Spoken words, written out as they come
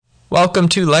Welcome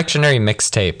to Lectionary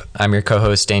Mixtape. I'm your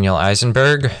co-host Daniel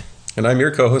Eisenberg. And I'm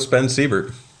your co-host Ben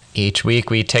Siebert. Each week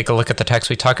we take a look at the text,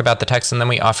 we talk about the text, and then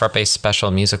we offer up a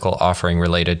special musical offering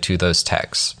related to those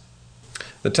texts.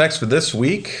 The texts for this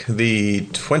week, the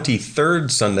 23rd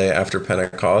Sunday after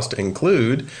Pentecost,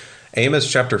 include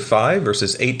Amos chapter 5,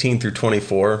 verses 18 through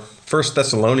 24, 1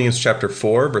 Thessalonians chapter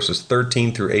 4, verses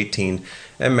 13 through 18,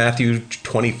 and Matthew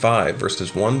 25,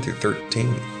 verses 1 through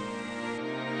 13.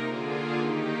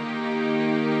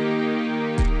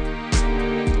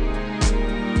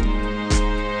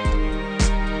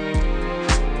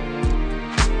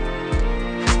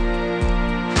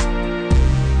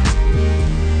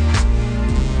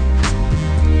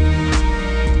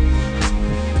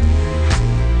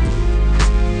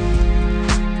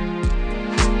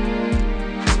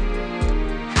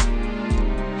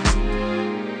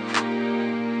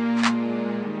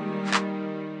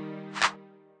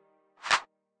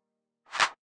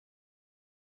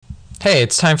 Hey,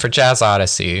 it's time for Jazz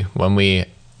Odyssey, when we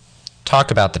talk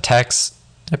about the text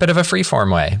in a bit of a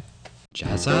freeform way.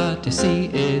 Jazz Odyssey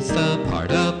is the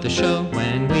part of the show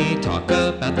when we talk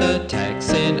about the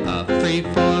text in a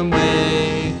freeform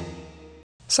way.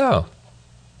 So,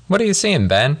 what are you seeing,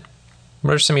 Ben?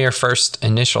 What are some of your first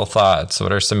initial thoughts?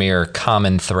 What are some of your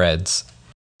common threads?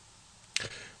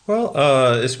 Well,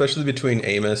 especially between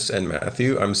Amos and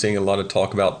Matthew, I'm seeing a lot of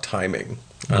talk about timing.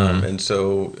 And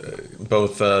so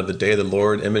both the day of the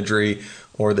Lord imagery,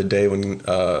 or the day when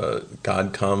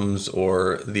God comes,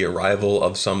 or the arrival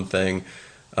of something,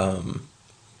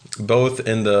 both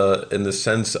in the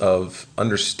sense of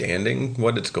understanding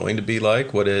what it's going to be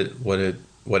like, what it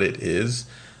is,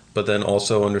 but then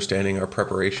also understanding our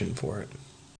preparation for it.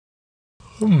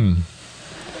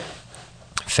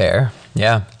 Fair,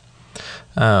 yeah.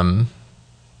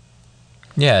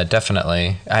 Yeah,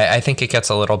 definitely. I think it gets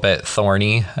a little bit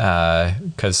thorny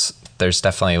because there's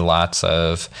definitely lots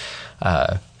of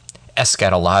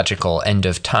eschatological end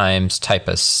of times type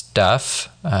of stuff,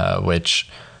 which,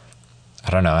 I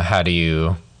don't know, how do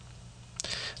you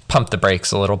pump the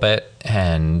brakes a little bit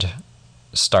and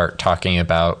start talking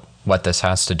about what this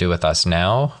has to do with us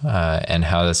now and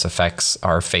how this affects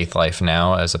our faith life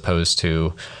now, as opposed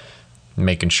to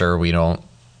making sure we don't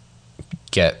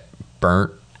get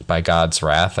burnt by God's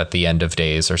wrath at the end of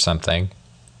days or something.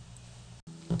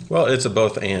 Well, it's a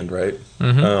both and, right?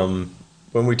 Mm-hmm.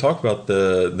 When we talk about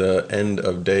the end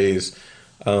of days,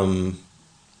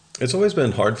 it's always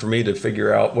been hard for me to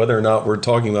figure out whether or not we're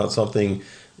talking about something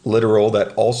literal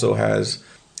that also has.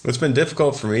 It's been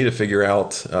difficult for me to figure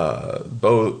out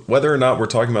both whether or not we're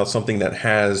talking about something that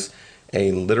has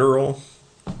a literal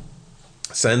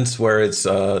sense where it's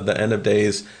the end of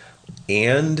days,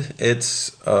 and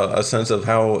it's a sense of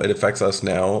how it affects us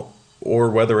now, or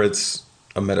whether it's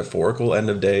a metaphorical end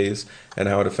of days and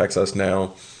how it affects us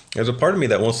now. There's a part of me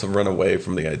that wants to run away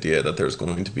from the idea that there's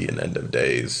going to be an end of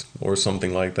days or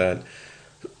something like that.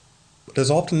 But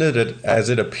as often as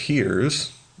it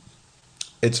appears,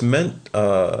 it's meant,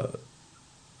 I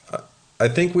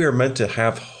think we are meant to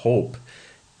have hope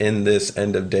in this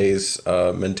end of days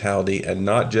mentality, and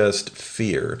not just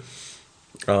fear.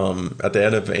 At the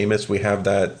end of Amos, we have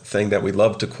that thing that we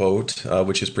love to quote,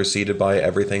 which is preceded by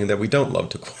everything that we don't love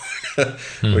to quote,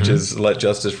 which is let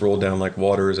justice roll down like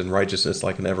waters and righteousness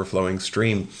like an ever-flowing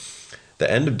stream. The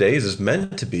end of days is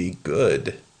meant to be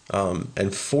good,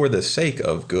 and for the sake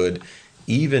of good,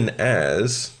 even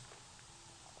as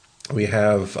we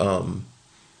have a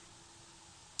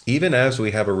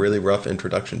really rough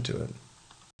introduction to it.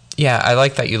 Yeah, I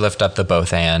like that you lift up the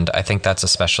both and. I think that's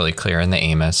especially clear in the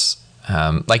Amos.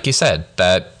 Like you said,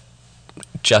 that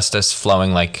justice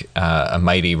flowing like a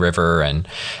mighty river and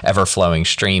ever-flowing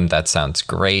stream, that sounds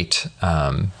great.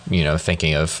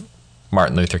 Thinking of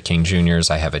Martin Luther King Jr.'s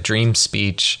I Have a Dream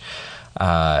speech.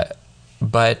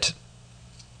 But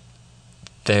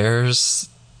there's,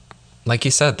 like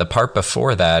you said, the part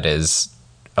before that is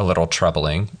a little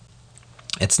troubling.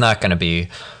 It's not going to be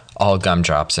all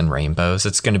gumdrops and rainbows.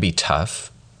 It's going to be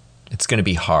tough. It's going to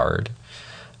be hard.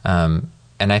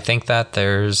 And I think that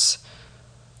there's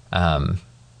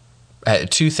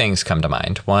two things come to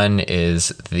mind. One is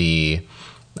the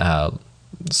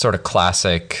sort of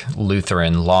classic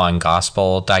Lutheran law and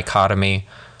gospel dichotomy.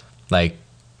 Like,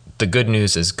 the good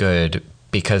news is good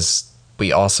because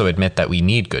we also admit that we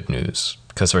need good news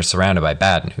because we're surrounded by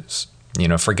bad news.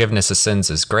 Forgiveness of sins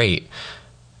is great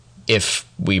if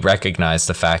we recognize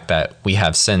the fact that we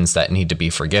have sins that need to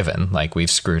be forgiven, like we've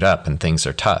screwed up and things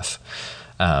are tough.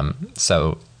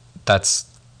 So that's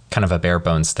kind of a bare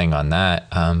bones thing on that.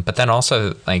 But then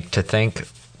also, like, to think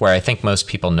where I think most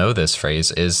people know this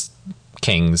phrase is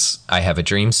King's I Have a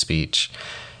Dream speech.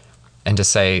 and to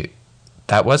say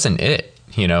that wasn't it.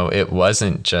 It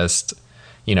wasn't just,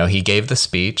 he gave the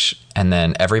speech and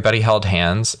then everybody held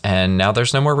hands and now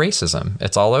there's no more racism.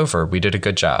 It's all over. We did a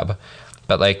good job.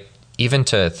 But like, even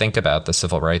to think about the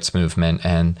civil rights movement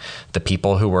and the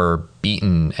people who were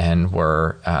beaten and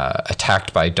were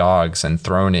attacked by dogs and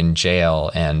thrown in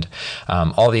jail and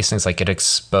all these things, like it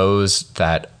exposed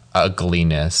that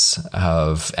ugliness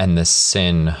and the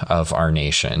sin of our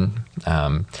nation.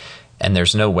 And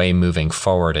there's no way moving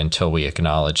forward until we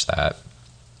acknowledge that.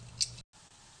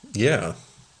 Yeah.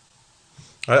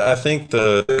 I think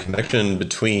the connection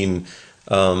between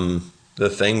the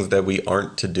things that we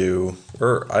aren't to do,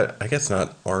 or I guess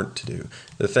not aren't to do,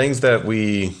 the things that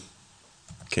we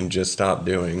can just stop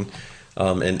doing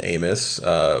in Amos,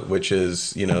 which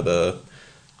is, the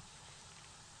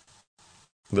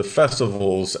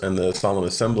festivals and the solemn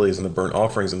assemblies and the burnt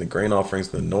offerings and the grain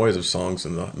offerings and the noise of songs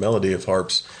and the melody of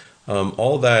harps,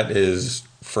 all that is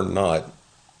for naught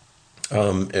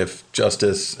if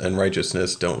justice and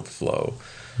righteousness don't flow.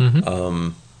 Mm-hmm.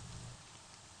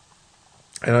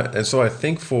 And so I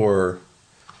think for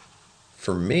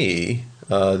me,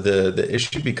 the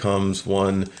issue becomes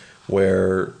one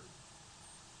where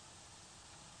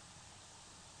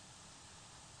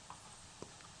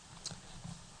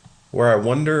I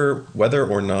wonder whether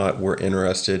or not we're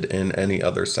interested in any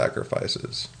other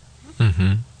sacrifices.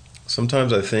 Mm-hmm.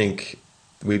 Sometimes I think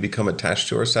we become attached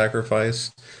to our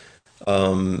sacrifice,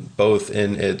 both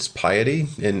in its piety,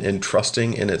 in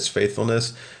trusting in its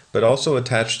faithfulness, but also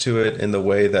attached to it in the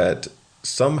way that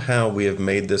somehow we have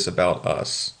made this about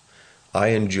us. I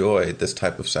enjoy this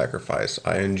type of sacrifice.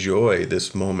 I enjoy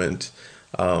this moment.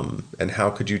 And how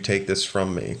could you take this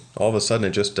from me? All of a sudden,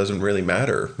 it just doesn't really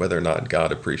matter whether or not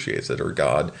God appreciates it or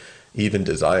God even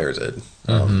desires it.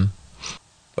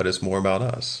 But it's more about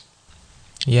us.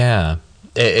 Yeah.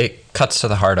 It cuts to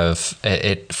the heart of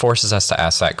it forces us to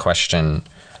ask that question: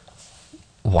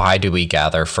 why do we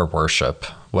gather for worship?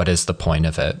 What is the point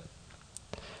of it?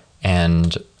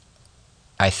 And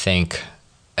I think,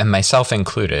 and myself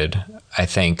included, I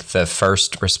think the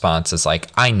first response is like,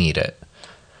 I need it.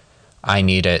 I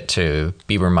need it to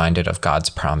be reminded of God's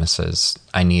promises.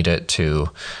 I need it to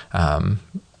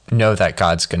know that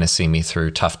God's going to see me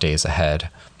through tough days ahead.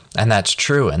 And that's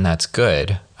true and that's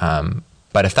good.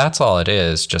 But if that's all it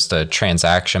is, just a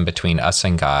transaction between us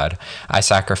and God, I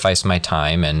sacrifice my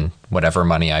time and whatever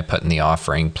money I put in the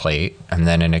offering plate, and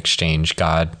then in exchange,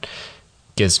 God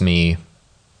gives me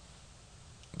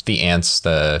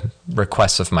the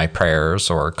requests of my prayers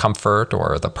or comfort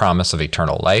or the promise of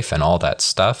eternal life and all that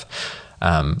stuff.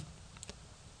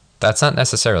 That's not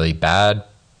necessarily bad,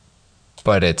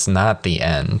 but it's not the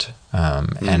end.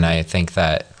 And I think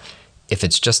that if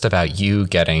it's just about you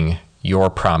getting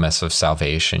your promise of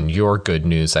salvation, your good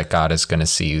news that God is going to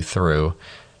see you through,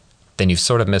 then you've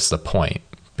sort of missed the point,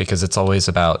 because it's always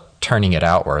about turning it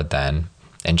outward then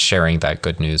and sharing that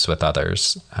good news with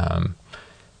others.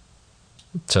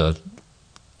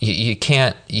 You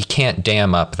can't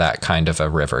dam up that kind of a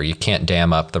river. You can't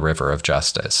dam up the river of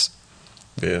justice.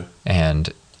 Yeah.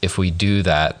 And if we do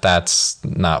that, that's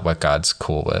not what God's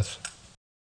cool with.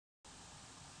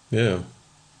 Yeah.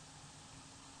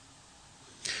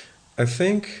 I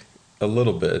think a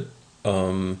little bit.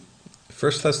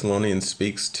 First Thessalonians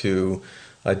speaks to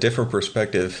a different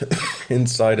perspective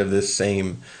inside of this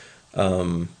same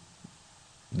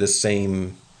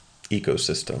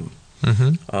ecosystem.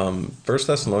 Mm-hmm. First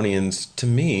Thessalonians, to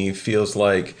me, feels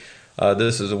like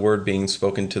this is a word being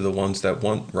spoken to the ones that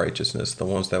want righteousness, the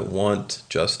ones that want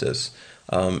justice,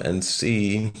 and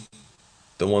see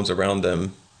the ones around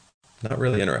them not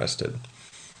really interested.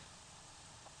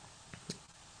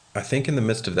 I think in the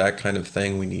midst of that kind of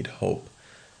thing, we need hope.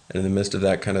 And in the midst of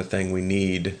that kind of thing, we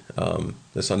need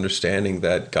this understanding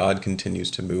that God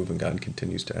continues to move and God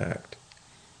continues to act.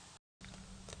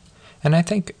 And I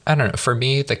think, I don't know, for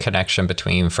me, the connection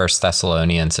between First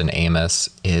Thessalonians and Amos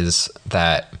is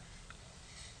that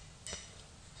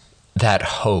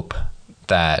hope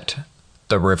that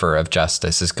the river of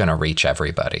justice is going to reach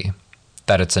everybody,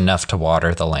 that it's enough to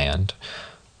water the land.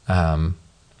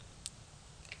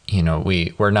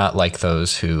 We're not like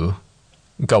those who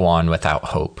go on without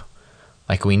hope.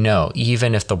 Like, we know,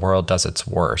 even if the world does its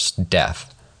worst,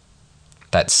 death,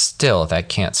 that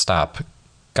can't stop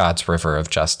God's river of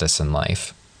justice and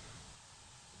life.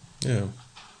 Yeah.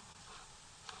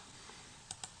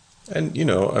 And,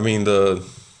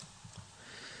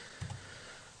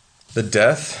 the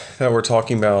death that we're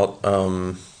talking about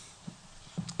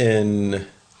in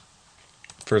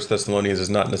First Thessalonians is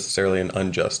not necessarily an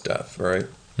unjust death, right?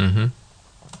 Mm-hmm.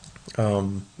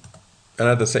 And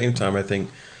at the same time, I think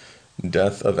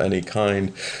death of any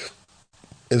kind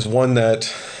is one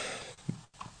that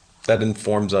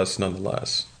informs us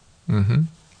nonetheless. Mm-hmm.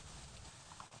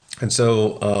 And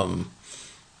so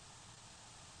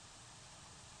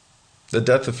the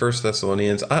death of First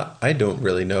Thessalonians, I don't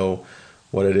really know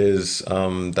what it is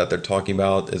that they're talking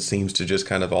about. It seems to just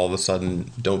kind of all of a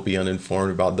sudden, don't be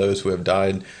uninformed about those who have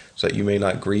died, so that you may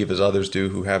not grieve as others do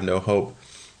who have no hope.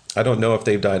 I don't know if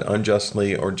they've died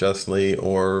unjustly or justly,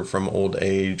 or from old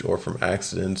age, or from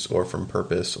accidents, or from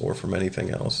purpose, or from anything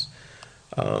else.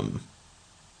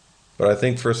 But I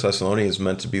think First Thessalonians is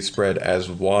meant to be spread as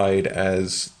wide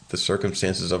as the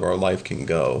circumstances of our life can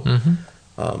go.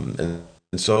 And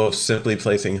so simply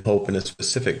placing hope in a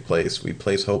specific place, we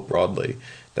place hope broadly,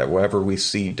 that wherever we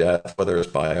see death, whether it's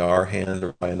by our hand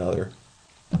or by another,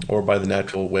 or by the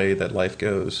natural way that life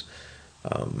goes,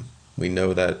 we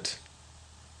know that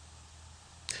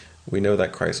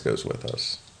Christ goes with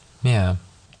us. Yeah.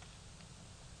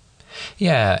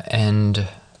 Yeah, and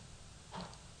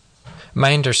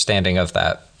my understanding of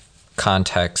that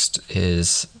context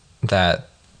is that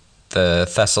the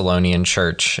Thessalonian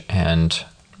church and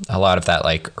a lot of that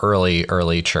like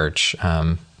early church,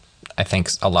 I think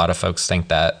a lot of folks think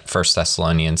that First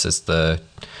Thessalonians is the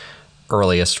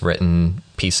earliest written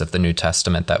piece of the New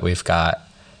Testament that we've got.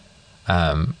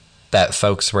 That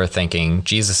folks were thinking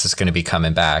Jesus is going to be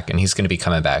coming back, and he's going to be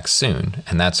coming back soon.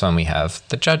 And that's when we have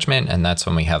the judgment, and that's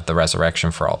when we have the resurrection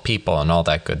for all people and all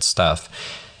that good stuff.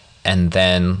 And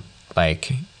then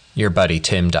like your buddy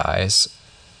Tim dies.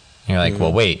 You're like,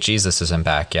 well, wait, Jesus isn't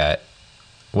back yet.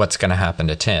 What's going to happen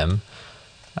to Tim?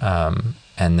 And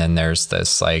then there's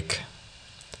this like,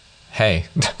 hey,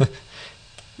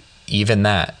 even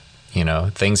that,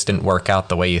 things didn't work out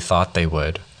the way you thought they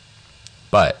would.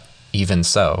 But even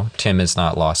so, Tim is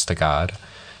not lost to God.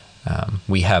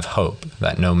 We have hope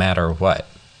that no matter what,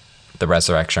 the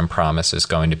resurrection promise is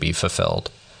going to be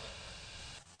fulfilled.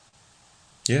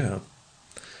 Yeah.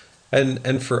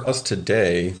 And for us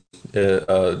today,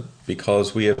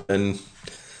 because we have been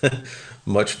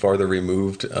much farther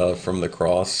removed from the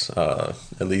cross, at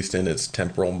least in its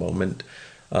temporal moment,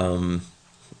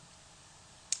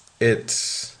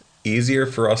 it's easier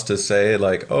for us to say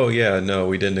like, oh yeah, no,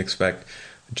 we didn't expect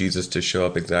Jesus to show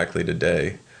up exactly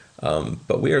today.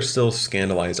 But we are still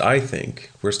scandalized. I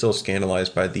think we're still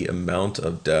scandalized by the amount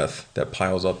of death that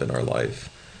piles up in our life.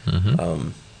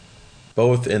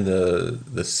 Both in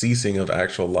the ceasing of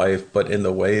actual life, but in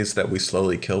the ways that we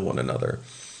slowly kill one another.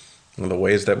 In the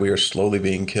ways that we are slowly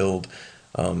being killed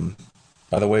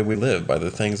by the way we live, by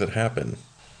the things that happen.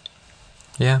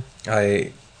 Yeah.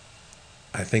 I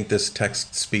think this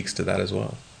text speaks to that as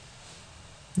well.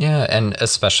 Yeah, and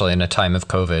especially in a time of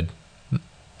COVID,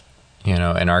 in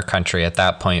our country at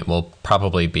that point will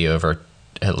probably be over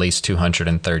at least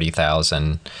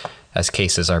 230,000 as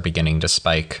cases are beginning to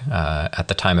spike at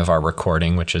the time of our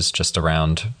recording, which is just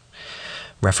around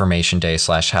Reformation Day /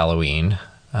 Halloween.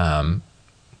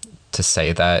 To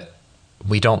say that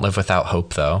we don't live without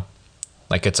hope, though.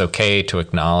 Like, it's okay to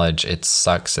acknowledge it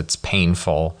sucks, it's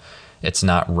painful, it's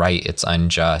not right, it's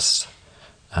unjust.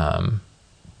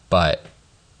 But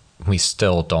we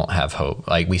still don't have hope.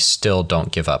 Like, we still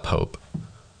don't give up hope.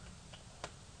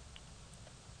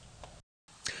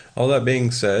 All that being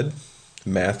said,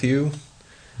 Matthew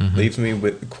leaves me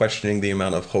with questioning the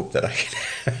amount of hope that I can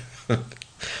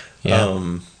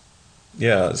have.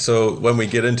 Yeah. So when we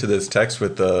get into this text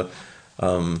with the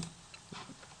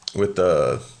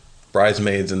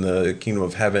bridesmaids in the kingdom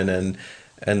of heaven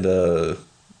and the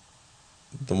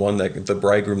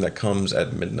bridegroom that comes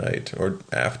at midnight or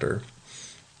after,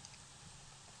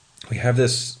 I have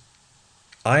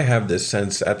this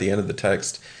sense at the end of the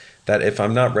text that if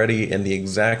I'm not ready in the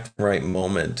exact right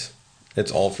moment,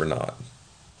 it's all for naught.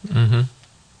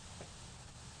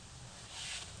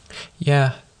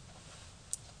 Yeah.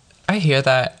 I hear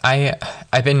that.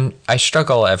 I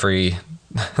struggle every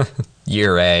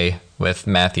year A with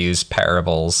Matthew's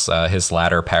parables, his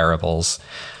latter parables.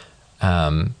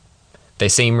 They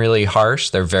seem really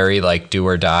harsh. They're very like do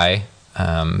or die.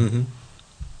 And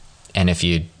if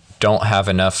you don't have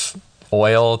enough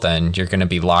oil, then you're going to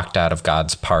be locked out of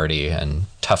God's party, and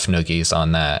tough noogies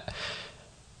on that.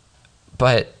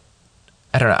 But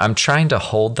I don't know. I'm trying to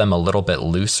hold them a little bit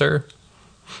looser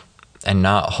and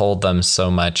not hold them so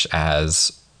much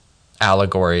as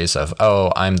allegories of,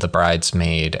 oh, I'm the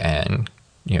bridesmaid and,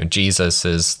 Jesus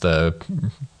is the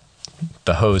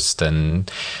host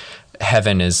and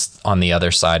heaven is on the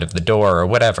other side of the door or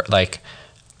whatever. Like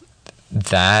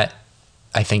that,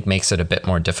 I think makes it a bit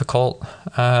more difficult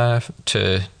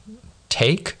to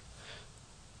take.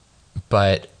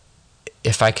 But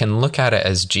if I can look at it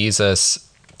as Jesus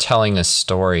telling a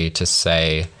story to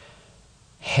say,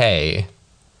 hey,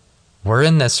 we're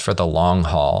in this for the long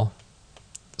haul,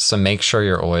 so make sure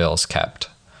your oil's kept.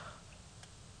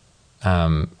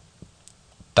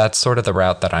 That's sort of the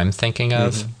route that I'm thinking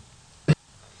of. Mm-hmm.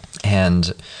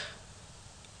 And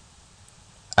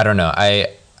I don't know,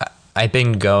 I've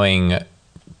been going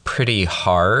pretty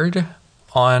hard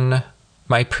on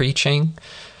my preaching.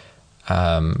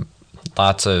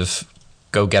 Lots of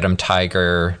go get 'em,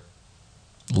 Tiger.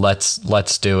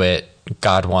 Let's do it.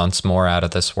 God wants more out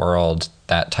of this world,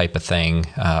 that type of thing.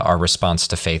 Our response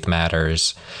to faith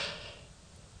matters.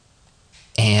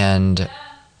 And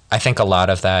I think a lot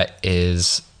of that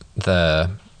is the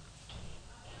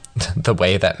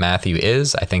way that Matthew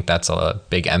is. I think that's a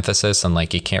big emphasis, and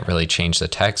like you can't really change the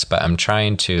text, but I'm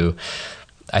trying to,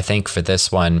 I think for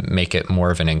this one, make it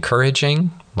more of an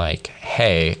encouraging, like,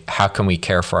 hey, how can we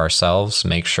care for ourselves?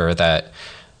 Make sure that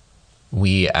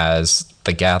we as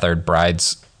the gathered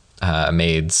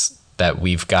bridesmaids, that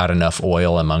we've got enough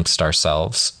oil amongst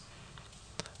ourselves.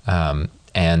 And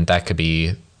that could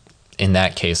be, in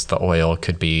that case, the oil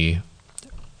could be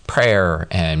prayer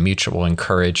and mutual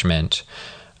encouragement,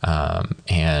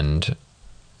 and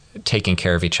taking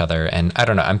care of each other. And I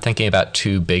don't know, I'm thinking about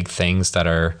two big things that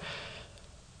are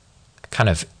kind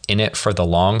of in it for the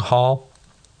long haul.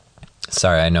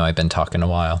 Sorry, I know I've been talking a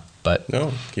while, but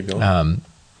no, keep going.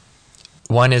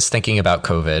 One is thinking about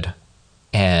COVID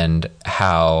and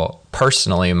how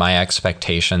personally my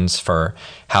expectations for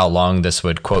how long this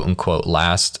would quote unquote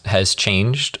last has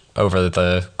changed over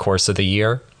the course of the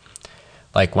year.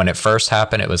 Like when it first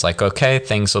happened, it was like, okay,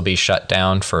 things will be shut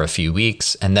down for a few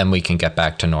weeks and then we can get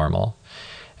back to normal.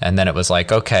 And then it was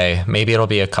like, okay, maybe it'll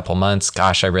be a couple months.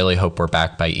 Gosh, I really hope we're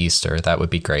back by Easter. That would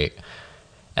be great.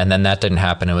 And then that didn't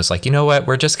happen. It was like, you know what?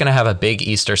 We're just going to have a big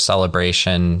Easter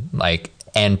celebration, like,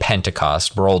 and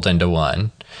Pentecost rolled into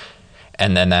one.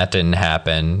 And then that didn't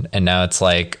happen. And now it's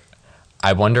like,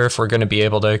 I wonder if we're going to be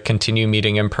able to continue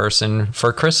meeting in person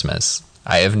for Christmas.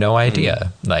 I have no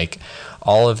idea. Like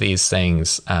all of these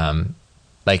things,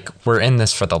 like we're in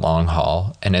this for the long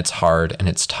haul, and it's hard and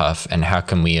it's tough. And how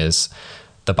can we as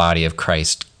the body of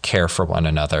Christ care for one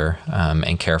another,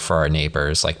 and care for our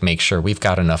neighbors, like make sure we've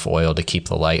got enough oil to keep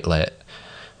the light lit.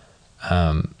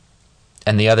 And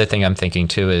the other thing I'm thinking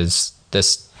too is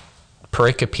this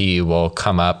pericope will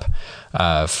come up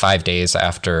 5 days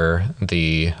after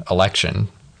the election.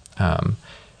 And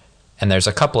there's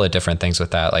a couple of different things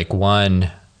with that. Like one,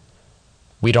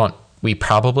 we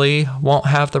probably won't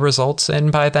have the results in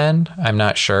by then. I'm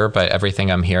not sure, but everything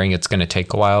I'm hearing, it's going to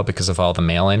take a while because of all the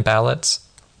mail-in ballots.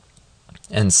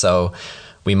 And so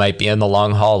we might be in the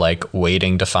long haul, like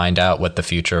waiting to find out what the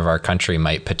future of our country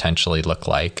might potentially look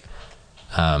like.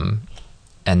 And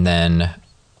then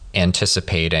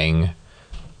anticipating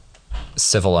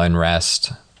civil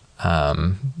unrest,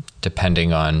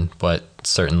 depending on what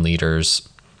certain leaders,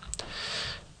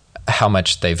 how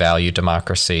much they value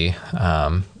democracy.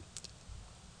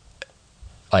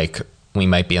 Like we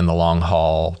might be in the long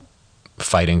haul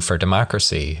fighting for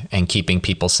democracy and keeping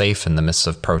people safe in the midst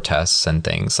of protests and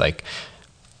things like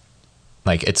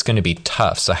it's going to be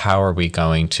tough. So how are we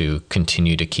going to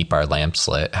continue to keep our lamps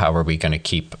lit? How are we going to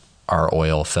keep our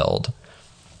oil filled?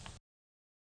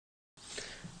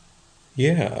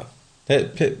 Yeah.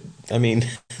 I mean,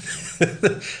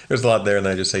 there's a lot there and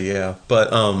I just say, yeah,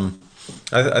 but,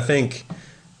 I think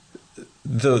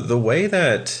the way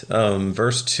that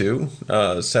verse 2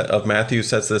 of Matthew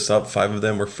sets this up, 5 of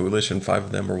them were foolish and 5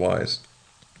 of them were wise.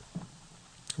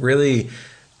 Really,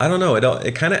 I don't know.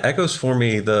 It kind of echoes for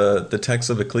me the text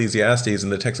of Ecclesiastes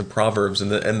and the text of Proverbs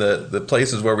and the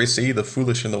places where we see the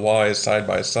foolish and the wise side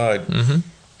by side. Mm-hmm.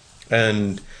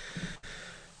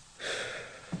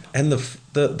 And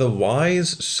the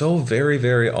wise so very,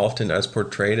 very often as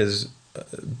portrayed as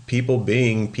people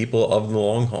being people of the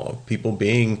long haul, people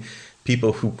being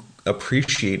people who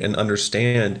appreciate and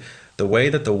understand the way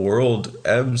that the world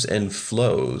ebbs and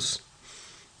flows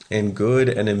in good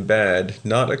and in bad,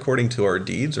 not according to our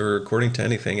deeds or according to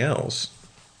anything else,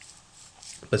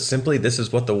 but simply this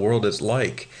is what the world is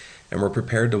like, and we're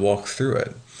prepared to walk through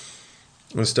it.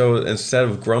 And so instead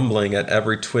of grumbling at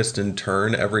every twist and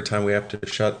turn, every time we have to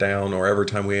shut down, or every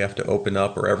time we have to open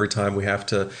up, or every time we have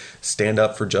to stand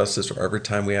up for justice, or every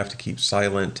time we have to keep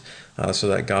silent so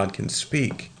that God can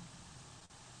speak,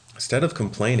 instead of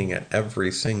complaining at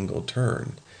every single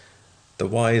turn, the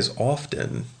wise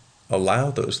often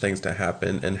allow those things to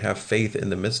happen and have faith in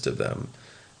the midst of them,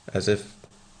 as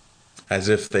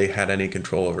if they had any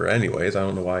control over it anyways. I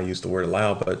don't know why I used the word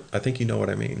allow, but I think you know what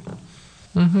I mean.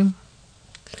 Mm-hmm.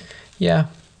 Yeah.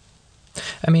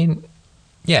 I mean,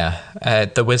 Yeah,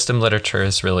 the wisdom literature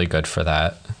is really good for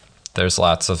that. There's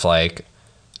lots of like,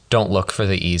 don't look for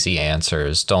the easy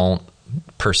answers. Don't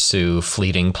pursue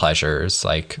fleeting pleasures.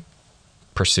 Like,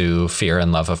 pursue fear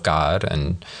and love of God,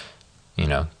 and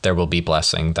there will be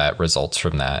blessing that results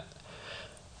from that.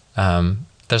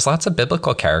 There's lots of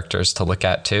biblical characters to look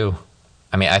at too.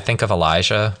 I mean, I think of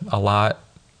Elijah a lot.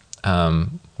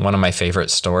 One of my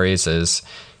favorite stories is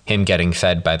him getting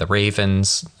fed by the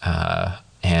ravens,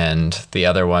 and the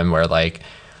other one where like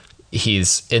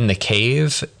he's in the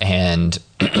cave, and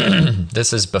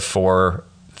this is before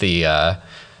the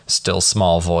still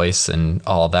small voice and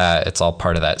all that. It's all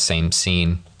part of that same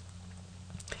scene.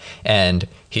 And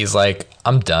he's like,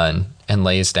 I'm done, and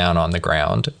lays down on the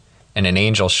ground. And an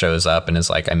angel shows up and is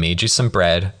like, I made you some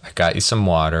bread. I got you some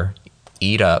water.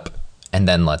 Eat up, and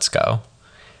then let's go.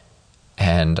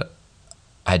 And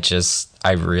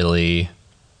I really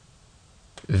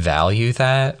value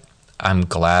that. I'm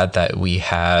glad that we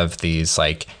have these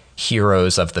like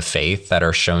heroes of the faith that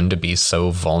are shown to be so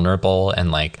vulnerable,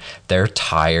 and like they're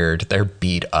tired, they're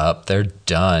beat up, they're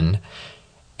done.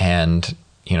 And,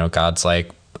 God's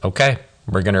like, okay,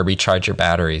 we're going to recharge your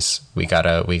batteries. We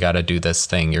gotta do this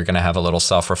thing. You're going to have a little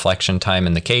self-reflection time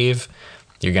in the cave.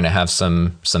 You're going to have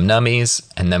some nummies,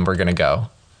 and then we're going to go.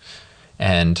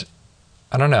 And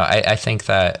I don't know. I think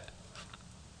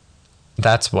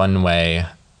that's one way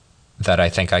that I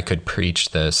think I could preach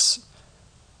this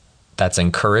that's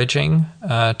encouraging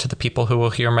to the people who will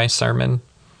hear my sermon,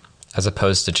 as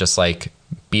opposed to just like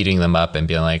beating them up and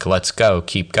being like, let's go,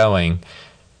 keep going.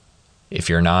 If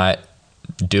you're not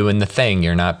doing the thing,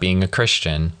 you're not being a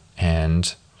Christian.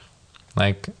 And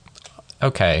like,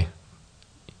 okay,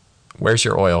 where's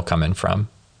your oil coming from?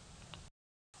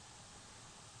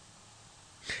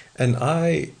 And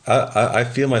I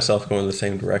feel myself going the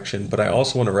same direction, but I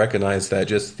also want to recognize that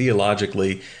just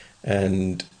theologically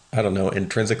and, I don't know,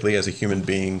 intrinsically as a human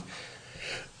being,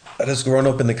 that has grown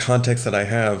up in the context that I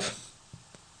have,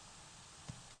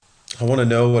 I want to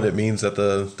know what it means that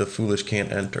the foolish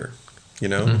can't enter, I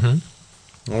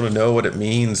want to know what it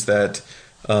means that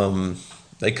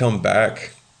they come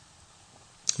back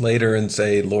later and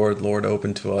say, Lord, Lord,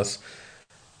 open to us.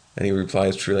 And he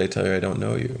replies, truly, I tell you, I don't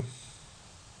know you.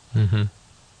 Mm-hmm.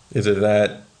 Is it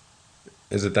that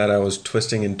I was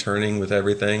twisting and turning with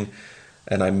everything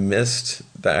and I missed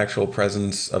the actual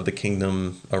presence of the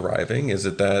kingdom arriving? Is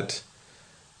it that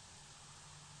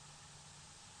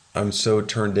I'm so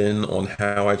turned in on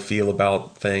how I feel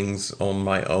about things on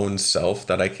my own self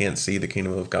that I can't see the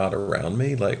kingdom of God around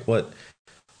me? Like what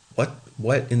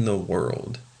in the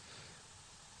world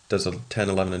does a 10,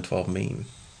 11, and 12 mean?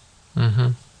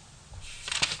 Mm-hmm.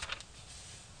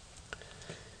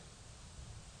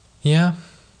 Yeah,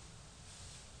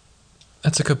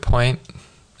 that's a good point.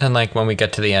 And like when we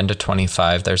get to the end of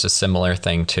 25, there's a similar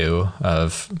thing too,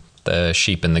 of the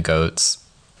sheep and the goats.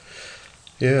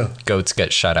 Yeah. Goats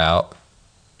get shut out,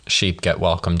 sheep get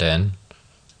welcomed in.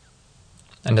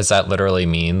 And does that literally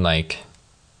mean like,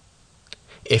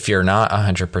 if you're not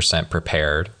 100%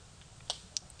 prepared,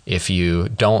 if you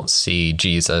don't see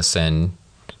Jesus in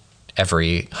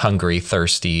every hungry,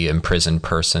 thirsty, imprisoned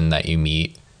person that you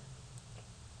meet,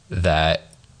 that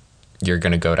you're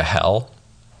going to go to hell?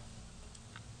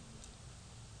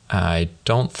 I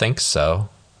don't think so.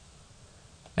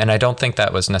 And I don't think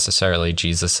that was necessarily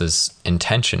Jesus's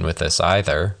intention with this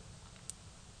either.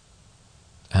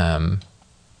 And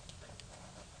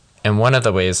one of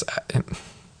the ways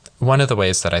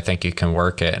that I think you can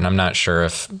work it, and I'm not sure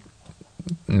if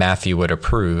Matthew would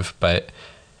approve, but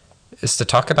is to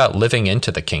talk about living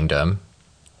into the kingdom.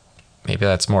 Maybe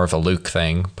that's more of a Luke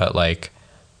thing, but like,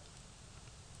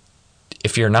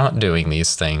 if you're not doing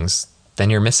these things, then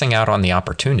you're missing out on the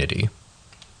opportunity.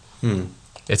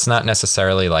 It's not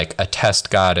necessarily like a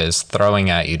test God is throwing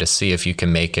at you to see if you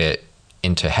can make it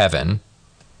into heaven,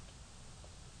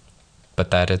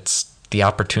 but that it's the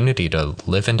opportunity to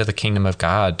live into the kingdom of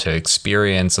God, to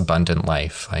experience abundant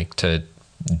life, like to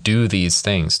do these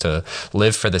things, to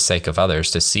live for the sake of others,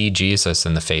 to see Jesus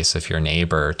in the face of your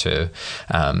neighbor, to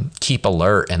keep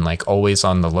alert and like always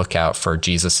on the lookout for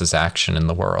Jesus's action in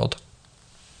the world.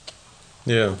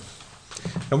 Yeah.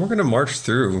 And we're going to march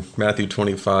through Matthew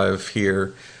 25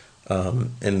 here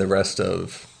in the rest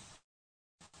of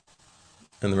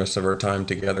our time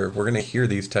together. We're going to hear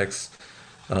these texts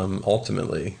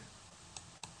ultimately.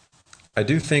 I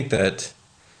do think that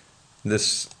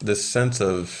this sense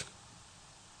of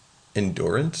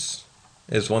endurance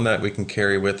is one that we can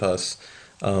carry with us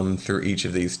through each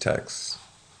of these texts.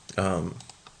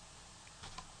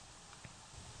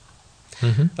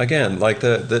 Again, like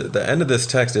the end of this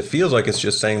text, it feels like it's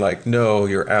just saying like, no,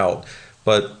 you're out.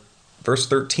 But verse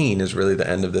 13 is really the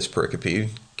end of this pericope.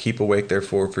 Keep awake,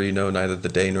 therefore, for you know neither the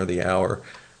day nor the hour.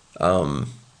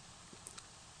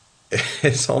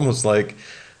 It's almost like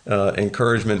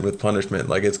encouragement with punishment,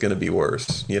 like it's going to be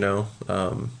worse, you know?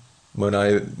 When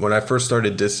I first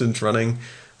started distance running,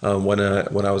 when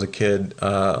I was a kid,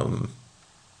 the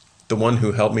one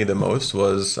who helped me the most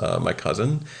was my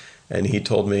cousin, and he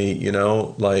told me, you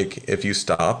know, like if you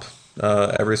stop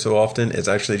every so often, it's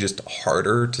actually just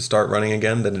harder to start running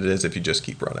again than it is if you just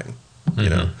keep running. You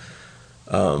know,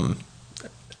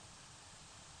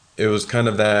 it was kind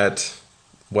of that.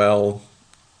 Well,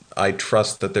 I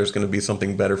trust that there's going to be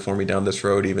something better for me down this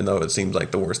road, even though it seems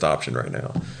like the worst option right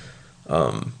now.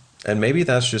 And maybe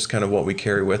that's just kind of what we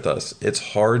carry with us.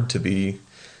 It's hard to be.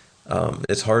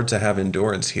 It's hard to have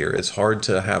endurance here. It's hard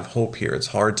to have hope here. It's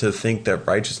hard to think that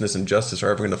righteousness and justice are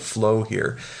ever going to flow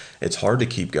here. It's hard to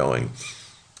keep going.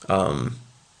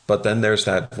 But then there's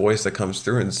that voice that comes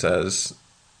through and says,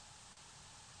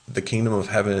 the kingdom of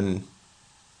heaven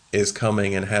is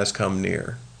coming and has come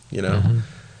near, you know?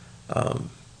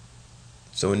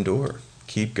 So endure,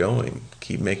 keep going,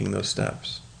 keep making those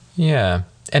steps. Yeah.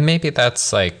 And maybe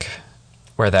that's like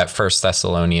where that First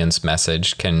Thessalonians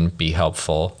message can be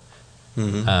helpful.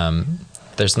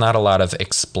 There's not a lot of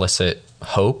explicit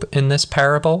hope in this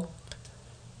parable.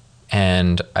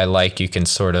 And I like you can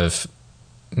sort of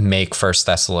make First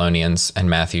Thessalonians and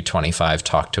Matthew 25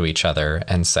 talk to each other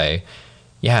and say,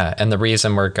 yeah, and the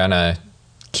reason we're going to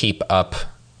keep up,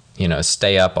 you know,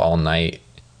 stay up all night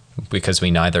because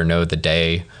we neither know the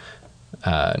day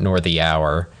nor the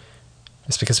hour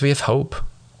is because we have hope.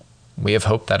 We have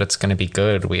hope that it's going to be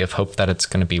good. We have hope that it's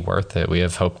going to be worth it. We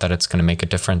have hope that it's going to make a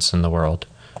difference in the world.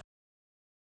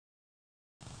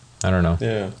 I don't know.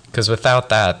 Yeah. Because without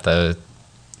that,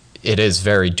 it is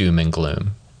very doom and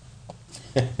gloom.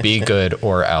 Be good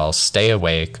or else. Stay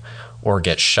awake or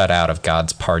get shut out of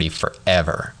God's party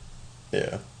forever.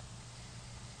 Yeah.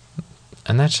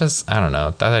 And that's just, I don't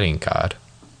know. That ain't God.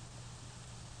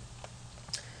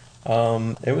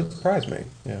 It would surprise me.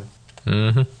 Yeah.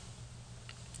 Mm-hmm.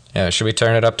 Yeah, should we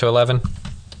turn it up to 11?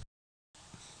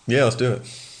 Yeah, let's do it.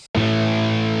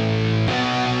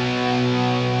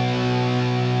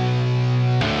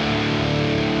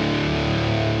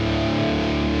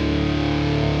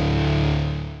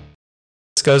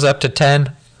 This goes up to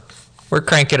 10. We're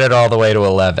cranking it all the way to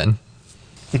 11.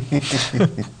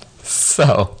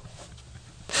 So,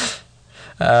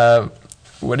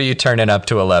 what are you turning up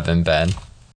to 11, Ben?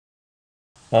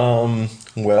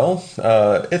 Well,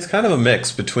 it's kind of a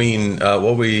mix between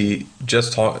what we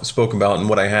just spoke about and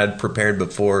what I had prepared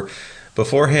before.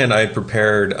 Beforehand, I had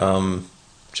prepared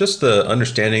just the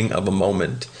understanding of a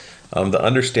moment, the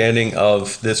understanding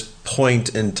of this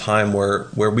point in time where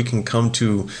we can come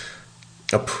to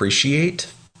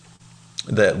appreciate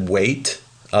the weight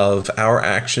of our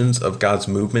actions, of God's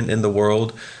movement in the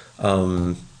world,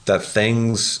 that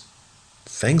things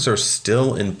are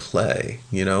still in play,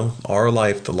 you know, our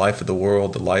life, the life of the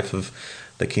world, the life of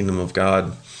the kingdom of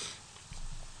God.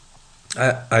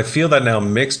 I feel that now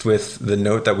mixed with the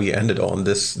note that we ended on,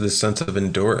 this sense of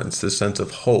endurance, this sense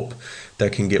of hope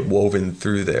that can get woven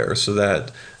through there, so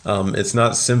that it's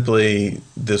not simply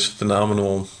this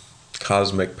phenomenal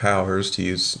cosmic powers, to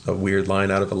use a weird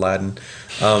line out of Aladdin.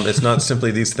 It's not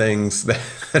simply these things that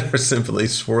are simply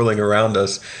swirling around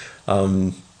us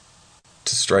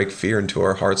to strike fear into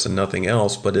our hearts and nothing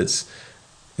else, but it's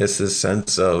this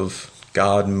sense of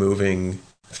God moving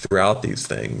throughout these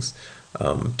things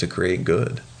to create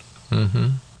good.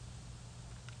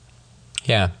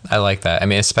 Yeah, I like that. I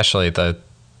mean, especially the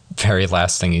very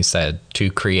last thing you said, to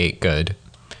create good.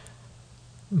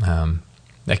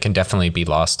 That can definitely be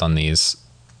lost on these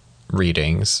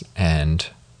readings, and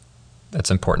it's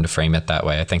important to frame it that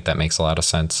way. I think that makes a lot of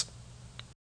sense.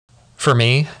 For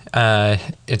me,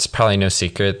 it's probably no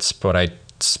secrets, but I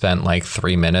spent like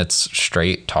 3 minutes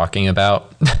straight talking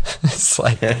about. It's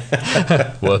like,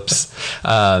 whoops.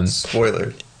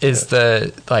 Spoiler. Is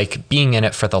the like being in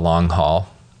it for the long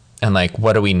haul, and like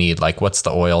what do we need? Like what's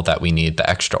the oil that we need? The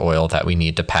extra oil that we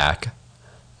need to pack.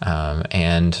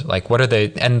 And like, what are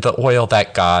the oil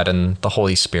that God and the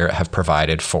Holy Spirit have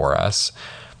provided for us.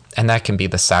 And that can be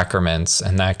the sacraments,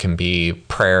 and that can be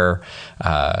prayer,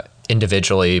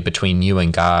 individually between you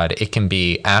and God. It can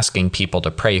be asking people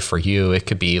to pray for you. It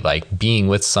could be like being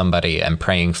with somebody and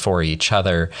praying for each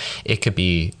other. It could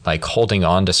be like holding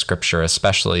on to scripture,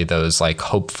 especially those like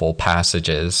hopeful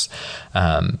passages.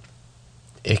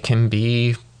 It can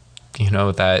be, you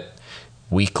know, that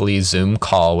weekly Zoom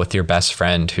call with your best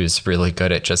friend who's really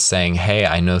good at just saying, hey,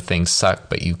 I know things suck,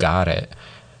 but you got it.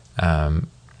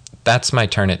 that's my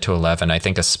turn it to 11. I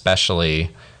think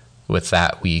especially with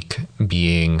that week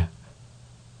being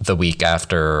the week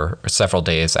after, or several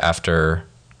days after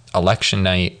election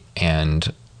night,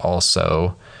 and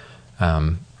also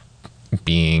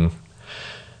being,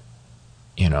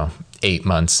 8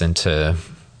 months into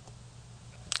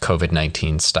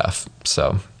COVID-19 stuff.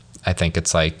 So I think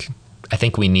it's like, I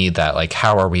think we need that, like,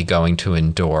 how are we going to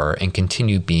endure and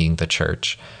continue being the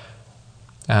church?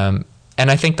 And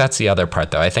I think that's the other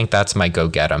part, though. I think that's my go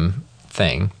get 'em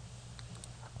thing,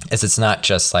 is it's not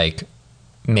just like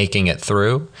making it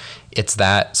through. It's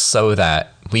that so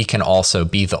that we can also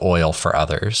be the oil for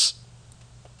others.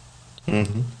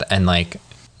 Mm-hmm. And like,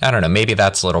 I don't know, maybe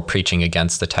that's a little preaching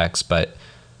against the text, but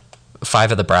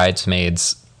 5 of the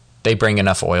bridesmaids, they bring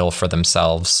enough oil for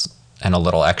themselves and a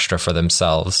little extra for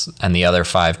themselves, and the other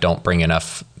 5 don't bring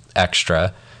enough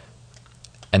extra,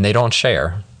 and they don't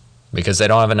share because they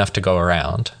don't have enough to go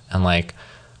around. And like,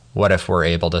 what if we're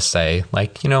able to say,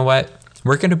 like, you know what,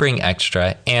 we're going to bring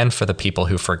extra, and for the people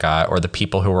who forgot, or the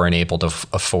people who weren't able to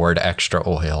afford extra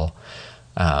oil,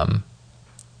 and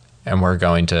we're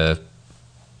going to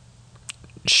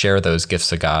share those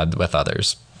gifts of God with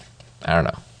others. I don't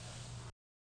know.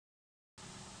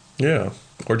 Yeah.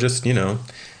 Or just,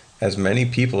 as many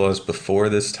people as before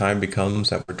this time becomes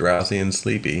that we're drowsy and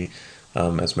sleepy,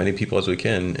 as many people as we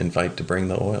can invite to bring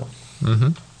the oil. Mm-hmm.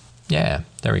 Yeah,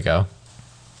 there we go.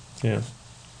 Yeah.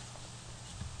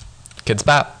 Kids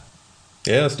Bop.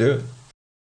 Yeah, let's do it.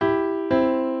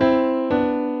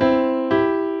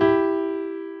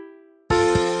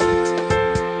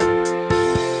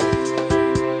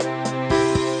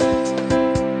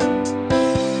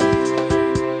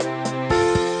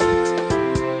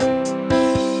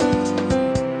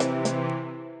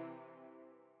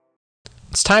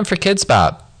 It's time for Kids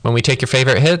Bop. When we take your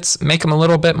favorite hits, make them a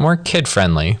little bit more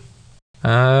kid-friendly.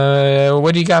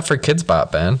 What do you got for Kids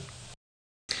Bop, Ben?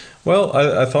 Well,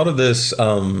 I thought of this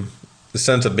the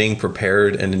sense of being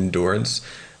prepared and endurance,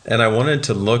 and I wanted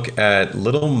to look at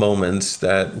little moments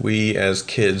that we as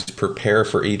kids prepare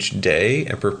for each day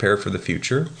and prepare for the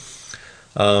future.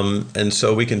 And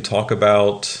so we can talk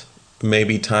about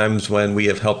maybe times when we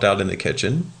have helped out in the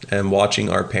kitchen and watching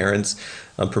our parents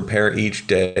prepare each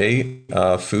day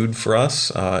food for us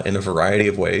in a variety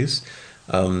of ways.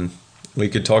 We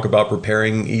could talk about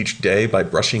preparing each day by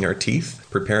brushing our teeth,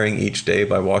 preparing each day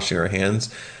by washing our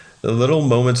hands, the little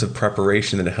moments of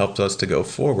preparation that helps us to go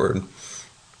forward.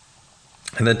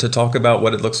 And then to talk about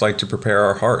what it looks like to prepare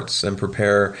our hearts and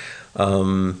prepare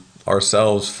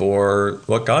ourselves for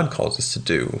what God calls us to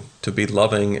do, to be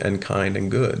loving and kind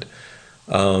and good.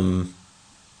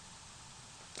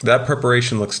 That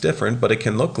preparation looks different, but it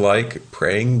can look like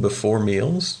praying before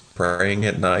meals, praying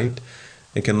at night.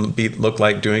 It can look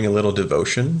like doing a little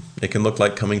devotion. It can look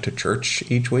like coming to church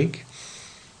each week.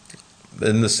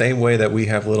 In the same way that we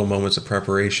have little moments of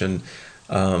preparation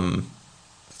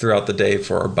throughout the day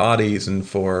for our bodies and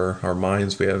for our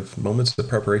minds, we have moments of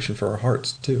preparation for our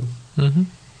hearts too. Mm-hmm.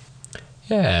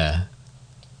 Yeah,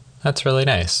 that's really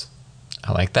nice.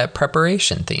 I like that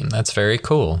preparation theme. That's very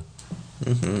cool.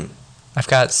 Mm-hmm. I've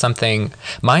got something,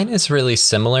 mine is really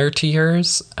similar to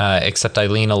yours, except I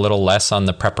lean a little less on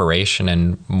the preparation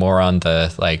and more on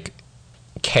the like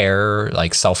care,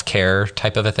 like self-care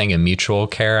type of a thing, and mutual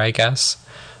care, I guess.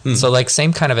 So like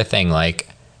same kind of a thing, like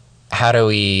how do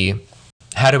we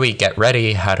get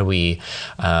ready? How do we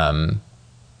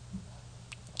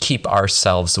keep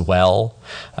ourselves well?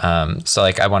 So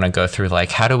like I want to go through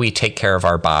like, how do we take care of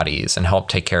our bodies and help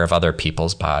take care of other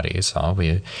people's bodies? So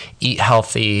we eat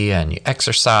healthy and you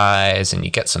exercise and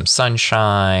you get some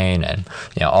sunshine and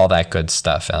all that good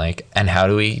stuff. And how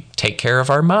do we take care of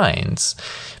our minds?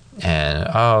 And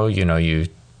you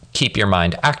keep your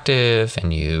mind active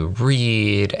and you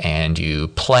read and you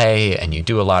play and you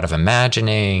do a lot of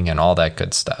imagining and all that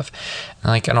good stuff.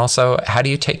 And also, how do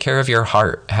you take care of your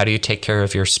heart? How do you take care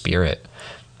of your spirit?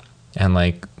 And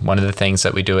like one of the things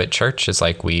that we do at church is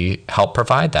like we help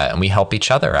provide that, and we help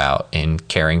each other out in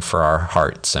caring for our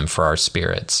hearts and for our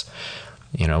spirits.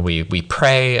 We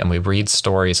pray and we read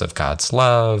stories of God's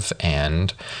love,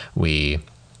 and we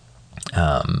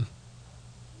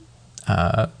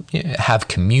have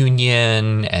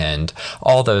communion and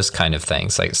all those kind of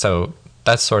things. Like, so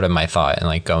that's sort of my thought, and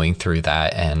like going through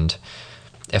that. And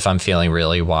if I'm feeling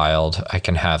really wild, I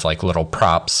can have like little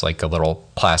props, like a little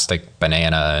plastic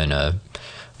banana and a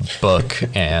book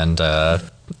and I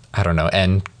don't know,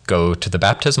 and go to the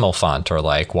baptismal font or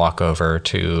like walk over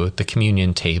to the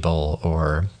communion table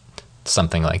or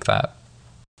something like that.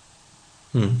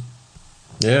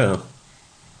 Yeah,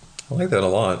 I like that a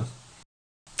lot.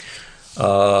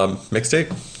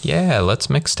 Mixtape. Yeah, let's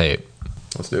mixtape.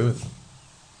 Let's do it.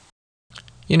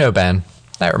 You know, Ben,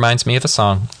 that reminds me of a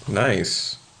song.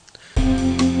 Nice.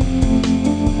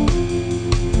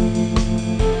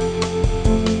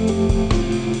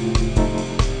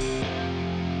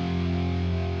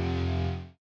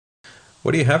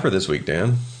 What do you have for this week,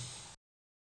 Dan?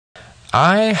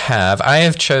 I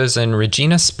have chosen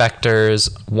Regina Spektor's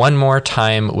One More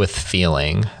Time with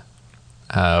Feeling,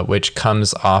 which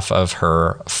comes off of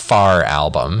her Far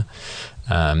album.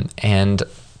 And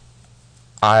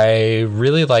I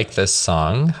really like this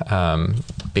song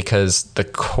because the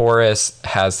chorus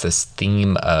has this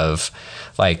theme of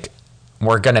like,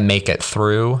 we're going to make it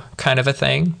through kind of a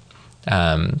thing.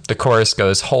 The chorus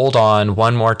goes, hold on,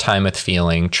 one more time with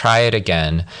feeling, try it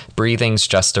again, breathing's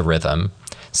just a rhythm.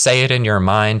 Say it in your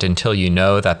mind until you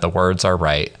know that the words are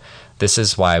right. This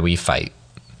is why we fight.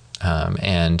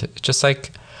 And just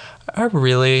like, I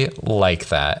really like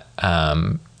that.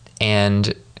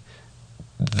 And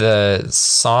the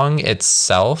song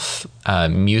itself,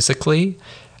 musically,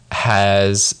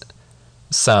 has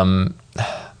some,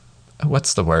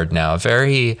 what's the word now?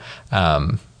 Very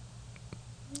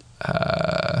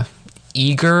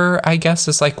eager, I guess,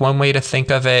 is like one way to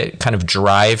think of it, kind of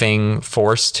driving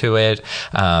force to it.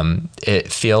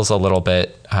 It feels a little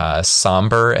bit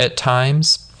somber at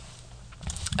times.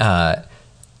 But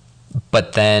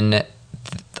then,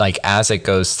 like, as it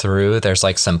goes through, there's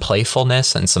like some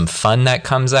playfulness and some fun that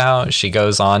comes out. She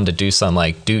goes on to do some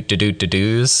like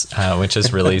do's, which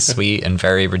is really sweet and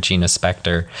very Regina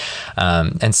Spektor.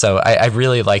 And so I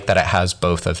really like that it has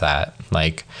both of that.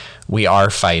 Like, we are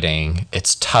fighting.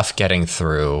 It's tough getting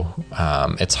through.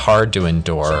 It's hard to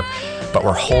endure, but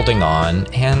we're holding on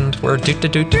and we're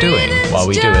doing while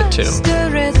we do it too.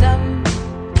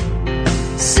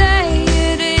 Say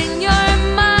it in your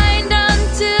mind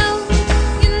until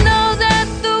you know that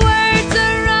the words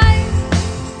are right.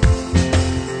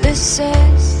 This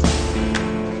is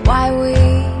why we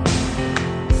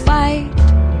fight.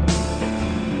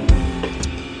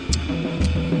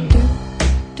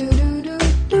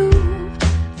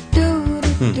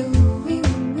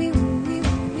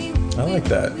 I like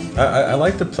that. I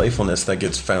like the playfulness that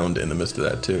gets found in the midst of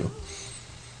that too.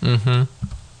 Mm-hmm.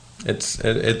 It's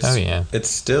Oh, yeah. It's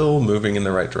still moving in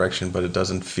the right direction, but it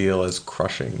doesn't feel as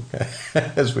crushing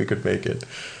as we could make it.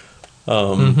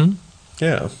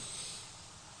 Yeah.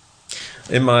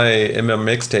 In my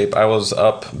mixtape, I was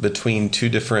up between two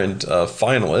different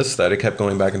finalists that I kept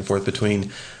going back and forth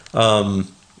between.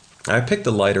 I picked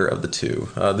the lighter of the two.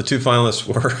 The two finalists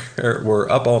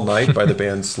were "Up All Night" by the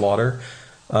band Slaughter,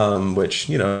 which,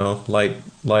 you know, light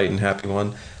and happy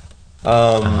one.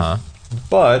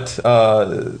 But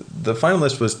the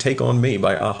finalist was "Take on Me"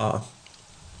 by a-ha.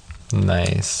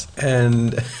 Nice.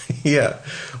 And yeah,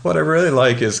 what I really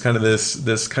like is kind of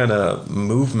this kind of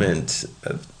movement,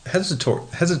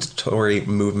 hesitatory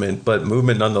movement, but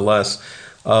movement nonetheless,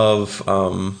 of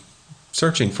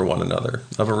searching for one another,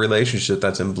 of a relationship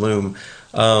that's in bloom,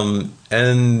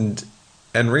 and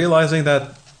realizing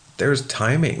that there's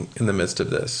timing in the midst of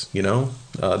this. You know,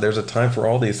 there's a time for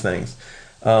all these things.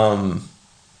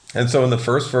 And so in the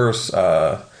first verse,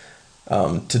 I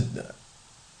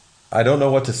don't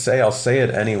know what to say, I'll say it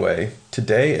anyway.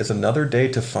 Today is another day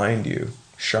to find you,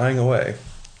 shying away.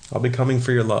 I'll be coming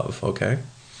for your love, okay?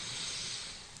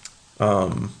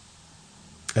 And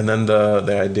then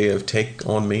the idea of take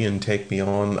on me and take me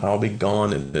on, I'll be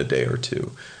gone in a day or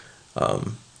two.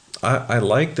 I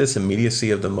like this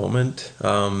immediacy of the moment,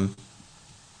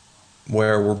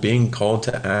 where we're being called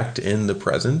to act in the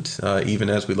present, even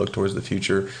as we look towards the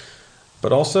future,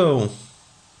 but also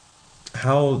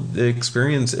how the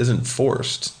experience isn't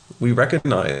forced. We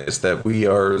recognize that we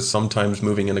are sometimes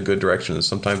moving in a good direction and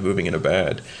sometimes moving in a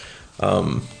bad.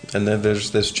 And then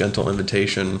there's this gentle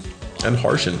invitation and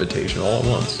harsh invitation all at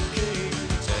once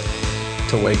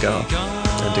to wake up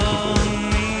and to keep awake.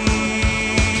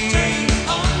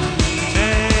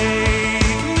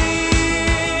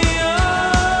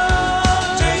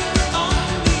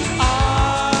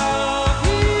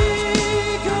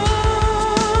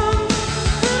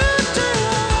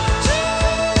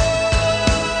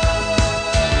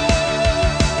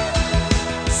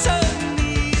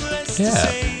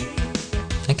 Yeah.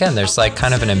 Again, there's like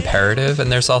kind of an imperative,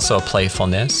 and there's also a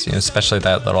playfulness, you know, especially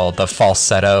the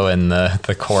falsetto and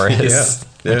the chorus,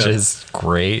 Yeah. which is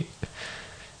great.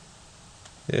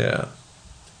 Yeah.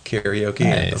 Karaoke.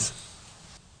 Nice.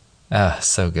 Ah,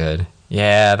 so good.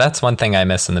 Yeah, that's one thing I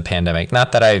miss in the pandemic.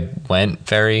 Not that I went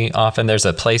very often. There's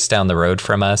a place down the road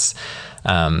from us,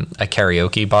 a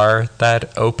karaoke bar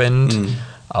that opened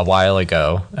a while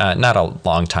ago, not a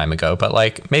long time ago, but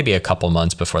like maybe a couple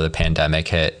months before the pandemic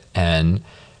hit. And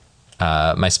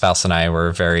my spouse and I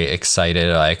were very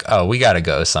excited, like, oh, we got to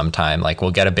go sometime. Like,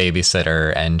 we'll get a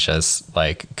babysitter and just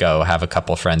like go have a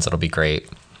couple friends. It'll be great.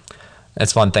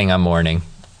 It's one thing I'm mourning.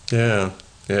 Yeah.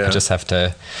 I just have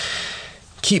to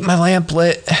keep my lamp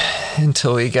lit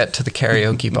until we get to the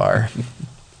karaoke bar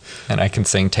and I can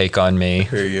sing Take On Me.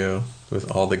 Here you go,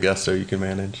 with all the gusto you can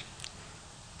manage.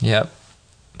 Yep.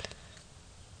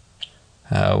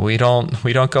 We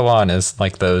don't go on as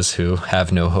like those who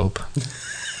have no hope.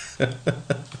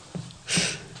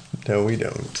 No, we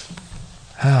don't.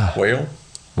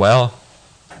 Well,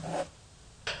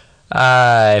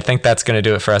 I think that's going to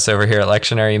do it for us over here at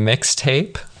Lectionary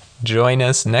Mixtape. Join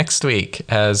us next week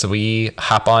as we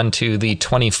hop on to the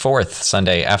 24th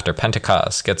Sunday after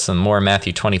Pentecost. Get some more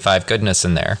Matthew 25 goodness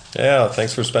in there. Yeah,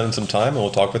 thanks for spending some time, and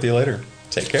we'll talk with you later.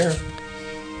 Take care.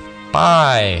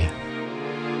 Bye.